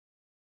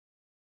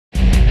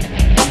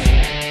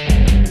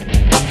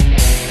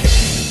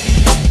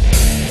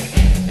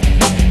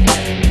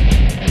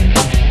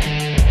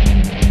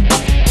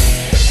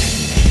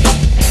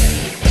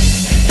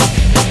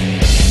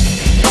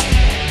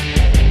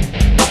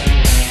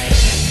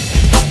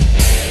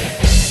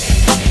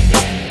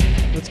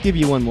give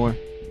you one more.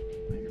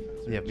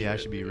 The FBI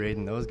should be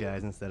raiding those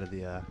guys instead of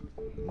the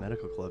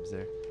medical clubs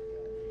there.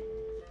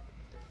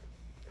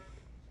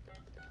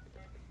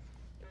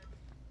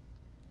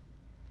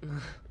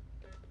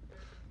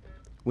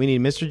 We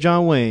need Mr.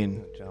 John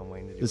Wayne. John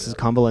Wayne to do This is that.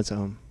 Convalescent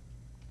Home.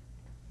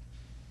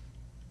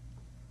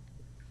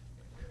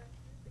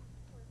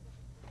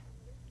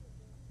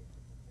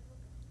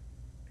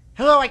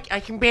 Hello, I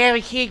can barely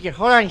hear you.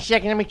 Hold on a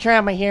second. Let me turn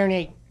on my hearing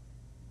aid.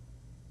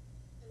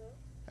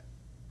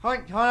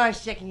 Hold on a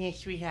second here,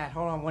 sweetheart.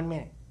 Hold on 1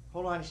 minute.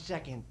 Hold on a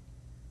second.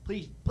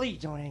 Please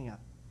don't hang up.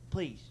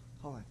 Please.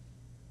 Hold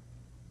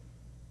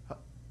on.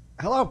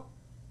 Hello?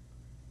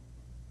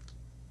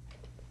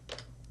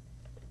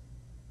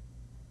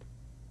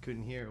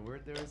 Couldn't hear a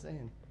word they were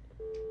saying.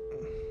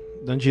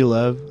 Don't you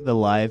love the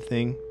live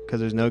thing? Because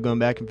there's no going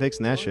back and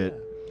fixing that shit.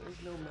 Yeah.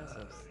 There's no mess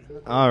ups. There's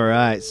nothing. All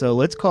right, so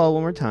let's call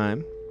one more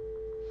time.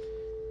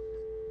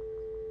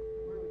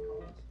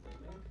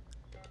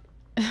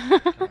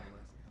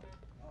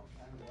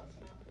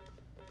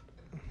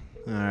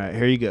 All right,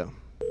 here you go.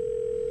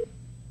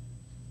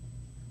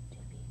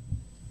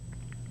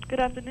 Good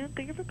afternoon.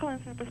 Thank you for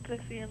calling Service Place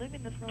Senior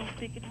Living. This is Rose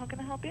speaking. How can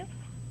I help you?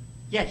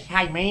 Yes,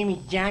 hi. My name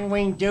is John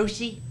Wayne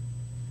Dosey.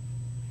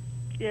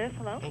 Yes,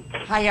 hello?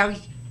 Hi,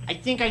 I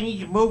think I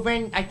need to move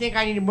in. I think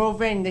I need to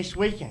move in this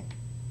weekend.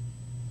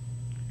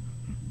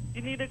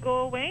 You need to go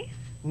away?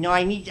 No,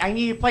 I need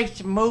a place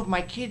to move.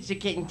 My kids are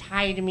getting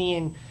tired of me,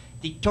 and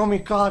they told me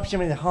to call up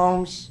some of the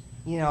homes.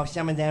 You know,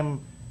 some of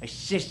them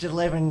assisted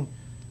living,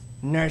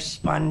 nurse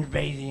sponge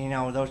bathing, you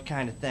know, those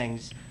kind of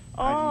things.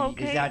 Oh, Is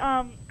okay.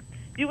 that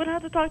You would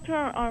have to talk to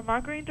our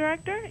marketing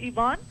director,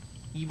 Yvonne.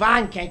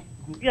 Yvonne? Can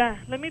Yeah,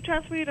 let me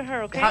transfer you to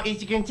her, okay? how,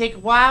 is it gonna take a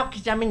while?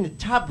 Cause I'm in the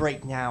tub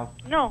right now.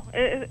 No,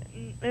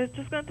 it's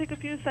just going to take a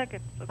few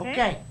seconds, okay?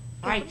 Okay.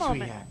 All right, a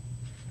moment. sweetheart.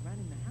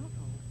 Running the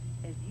household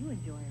as you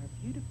enjoy our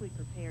beautifully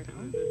prepared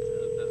home.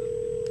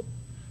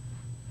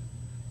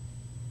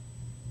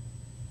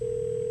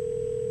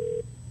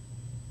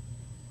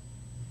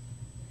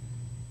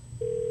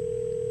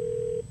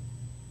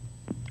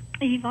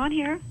 Yvonne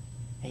here.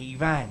 Hey,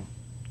 Yvonne.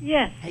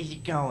 Yes. How's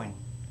it going?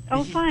 Oh,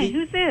 This is- fine. thi-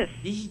 Who's this?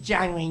 This is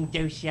John Wayne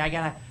Dosey. I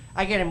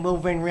gotta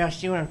move in real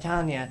soon. I'm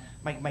telling you,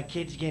 my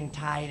kids are getting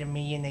tired of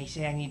me, and they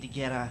say I need to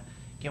get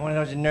one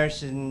of those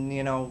nurses and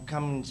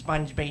come and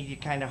sponge bathe you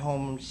kind of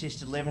home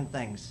assisted living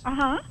things.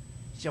 Uh-huh.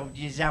 So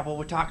is that what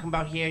we're talking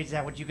about here? Is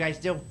that what you guys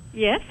do?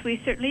 Yes, we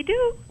certainly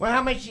do. Well,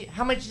 how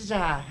much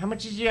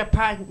is your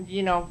part?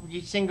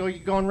 You single, you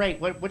going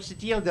rate? What's the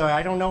deal though?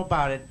 I don't know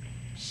about it.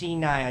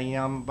 Senile,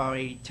 I'm about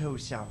 82,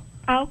 so.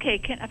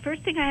 Okay.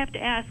 First thing I have to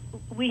ask,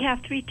 we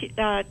have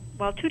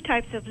two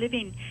types of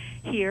living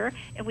here,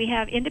 and we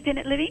have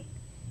independent living,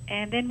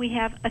 and then we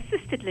have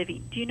assisted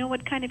living. Do you know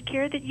what kind of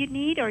care that you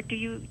need, or do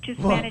you just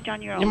manage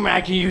on your own?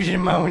 I can use the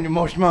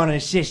most amount of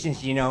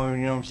assistance, you know what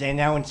I'm saying?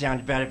 That one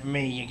sounds better for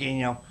me.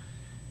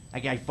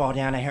 I fall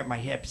down, I hurt my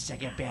hips, I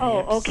get bad hips.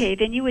 Oh, okay.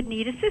 Then you would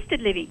need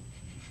assisted living.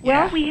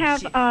 Well, Yeah, we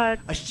have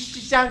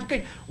assisted sounds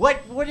good.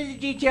 What are the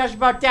details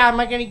about that? Am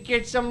I gonna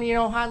get some,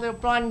 hot little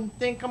blonde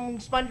thing come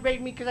sponge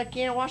bathe me because I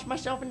can't wash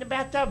myself in the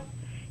bathtub?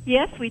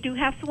 yes, we do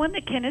have someone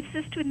that can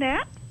assist with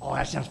that. Oh,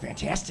 that sounds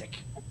fantastic.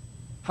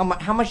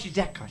 How much does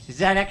that cost? Is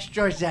that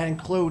extra? Or is that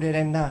included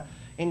in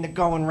the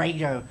going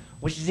rate? Or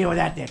what's the deal with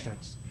that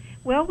difference?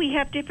 Well, we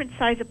have different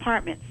size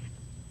apartments,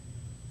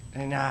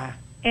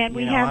 And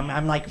we have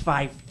I'm like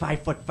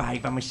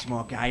 5'5". I'm a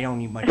small guy. I don't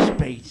need much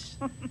space.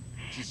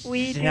 Just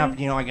We enough,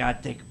 do. I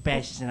gotta take a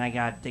bath, and I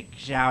gotta take a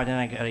shower, then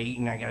I gotta eat,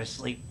 and I gotta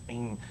sleep,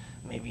 and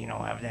maybe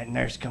have that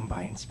nurse come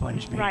by and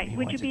sponge me. right.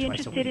 Would you once or be twice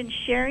a interested week. in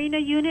sharing a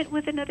unit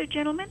with another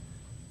gentleman?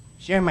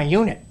 Share my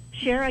unit?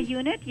 Share a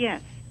unit?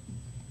 Yes.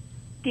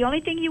 The only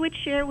thing you would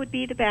share would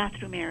be the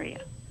bathroom area.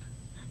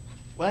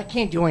 Well, I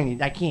can't do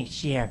anything. I can't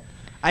share.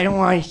 I don't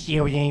want to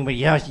share with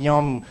anybody else.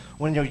 I'm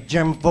one of those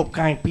germaphobe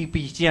kind of people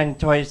you see on the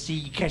toilet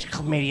seat. You catch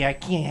chlamydia. I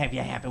can't have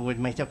that happen with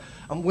myself.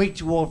 I'm way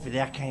too old for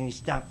that kind of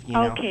stuff,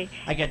 Okay.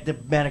 I got the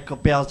medical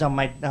bills on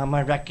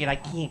my record. I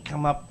can't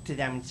come up to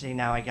them and say,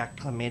 now I got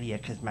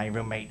chlamydia because my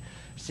roommate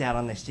sat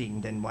on the seat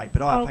and didn't wipe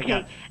it off.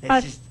 Okay.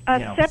 That's just,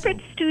 A separate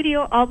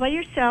studio all by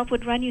yourself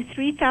would run you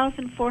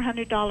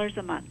 $3,400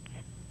 a month.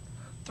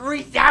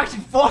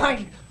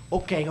 3,400.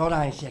 Okay, hold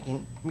on a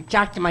second. Let me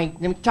talk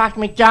to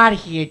my daughter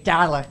here,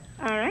 Dollar.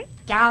 All right.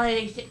 Dollar,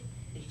 they say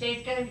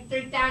it's gonna be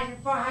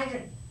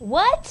 3,400.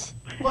 What?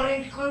 But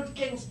it includes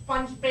getting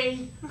sponge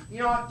bathed.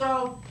 I'll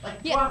throw like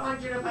Yeah.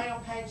 1,200 of my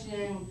own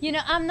pension in.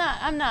 I'm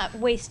not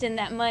wasting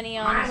that money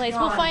on a Mine's place.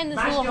 We'll gone. find this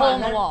Mine's little gone. hole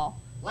in the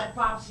wall. Let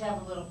Pops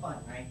have a little fun,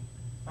 right?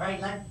 All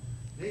right,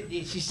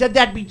 she said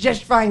that'd be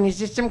just fine. Is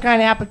this some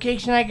kind of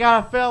application I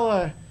gotta fill,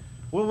 or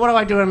what do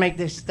I do to make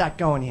this start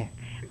going here?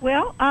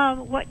 Well,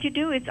 what you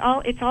do, it's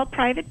all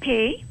private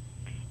pay,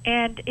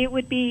 and it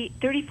would be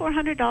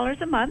 $3,400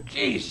 a month.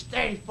 Jeez,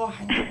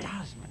 $3,400.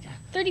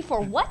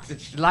 34 what?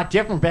 It's a lot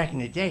different back in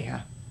the day, huh?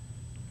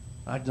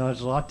 I know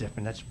it's a lot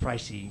different. That's a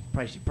pricey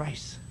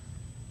price.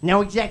 Now,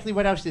 exactly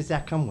what else does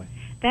that come with?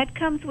 That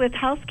comes with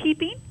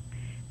housekeeping.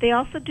 They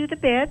also do the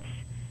beds.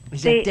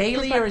 Is They that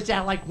daily provide- or is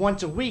that like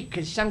once a week?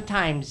 Because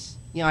sometimes,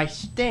 I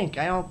stink.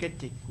 I don't get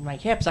my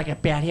hips. I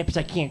got bad hips.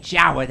 I can't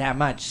shower that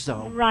much.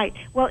 So. Right.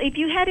 Well, if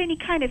you had any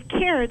kind of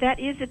care, that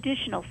is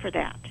additional for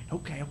that.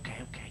 Okay.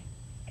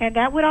 And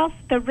that would also,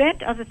 the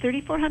rent of the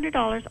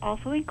 $3,400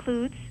 also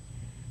includes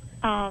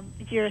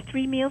your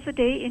 3 meals a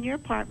day in your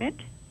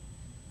apartment.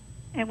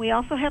 And we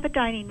also have a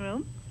dining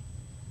room,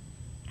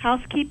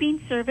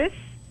 housekeeping service.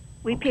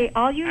 We pay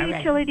all your All right.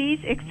 utilities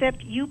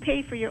except you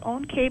pay for your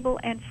own cable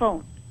and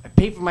phone. I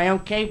pay for my own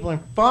cable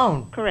and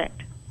phone.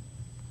 Correct.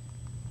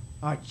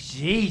 Oh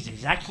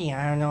Jesus! I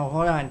don't know.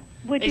 Hold on.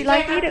 Would They you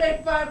like say me I to? pay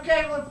for my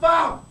cable and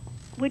phone.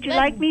 Would you That's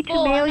like me to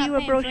bull. mail I'm you not a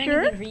paying for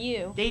brochure? anything for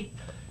you.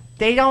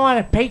 They don't want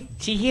to pay.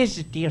 See, here's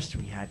the deal,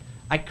 sweetheart.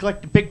 I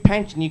collect a big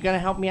pension. You gonna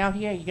help me out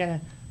here? You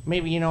gonna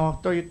maybe I'll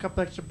throw you a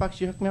couple extra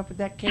bucks. You hook me up with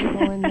that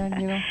cable and then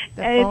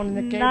that phone and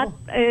the It's cable.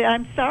 not.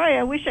 I'm sorry.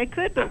 I wish I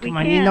could, but we Come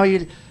on,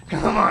 can't.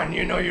 come on,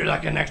 you're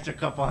like an extra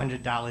couple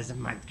 $100 a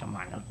month. Come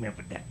on, hook me up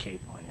with that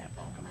cable and that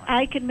phone. Come on.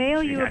 I can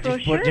mail you a Sweetheart,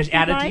 brochure. just if you'd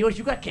add it to like. yours.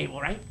 You got cable,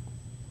 right?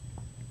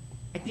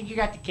 I think you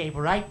got the cable,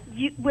 right?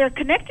 We're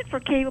connected for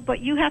cable, but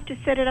you have to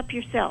set it up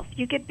yourself.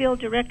 You get billed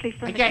directly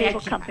from the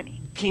cable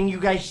company. Can you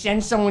guys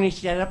send someone to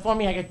set it up for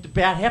me? I got the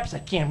bad hips. I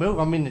can't move.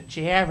 I'm in the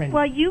chair and.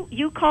 Well,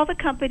 you call the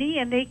company,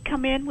 and they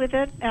come in with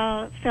a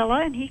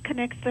fella, and he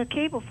connects the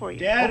cable for you.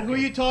 Dad, who are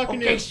you talking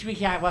Okay, to?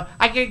 sweetheart. Well,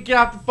 I can get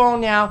off the phone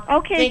now.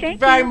 Okay, Thank you thank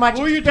very you. much.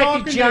 Who are you Inspector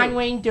talking John to?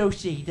 Wayne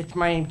Ducey. That's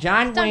my name,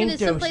 John Talking Wayne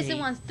to someplace that Ducey.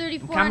 wants I'm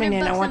 $3,400 coming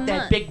in. I bucks want a that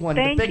month. big one.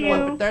 Thank the big one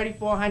you. for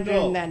 $3,400,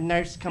 No. and that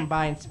nurse come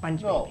by and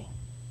sponge No. me.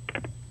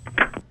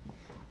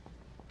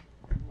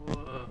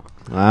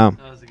 Wow.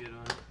 That was a good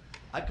one.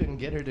 I couldn't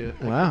get her to.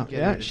 Wow, I couldn't get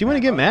yeah, her to she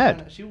wouldn't tap get out.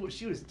 mad. She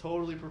was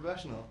totally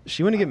professional.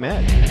 She wouldn't get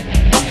mad.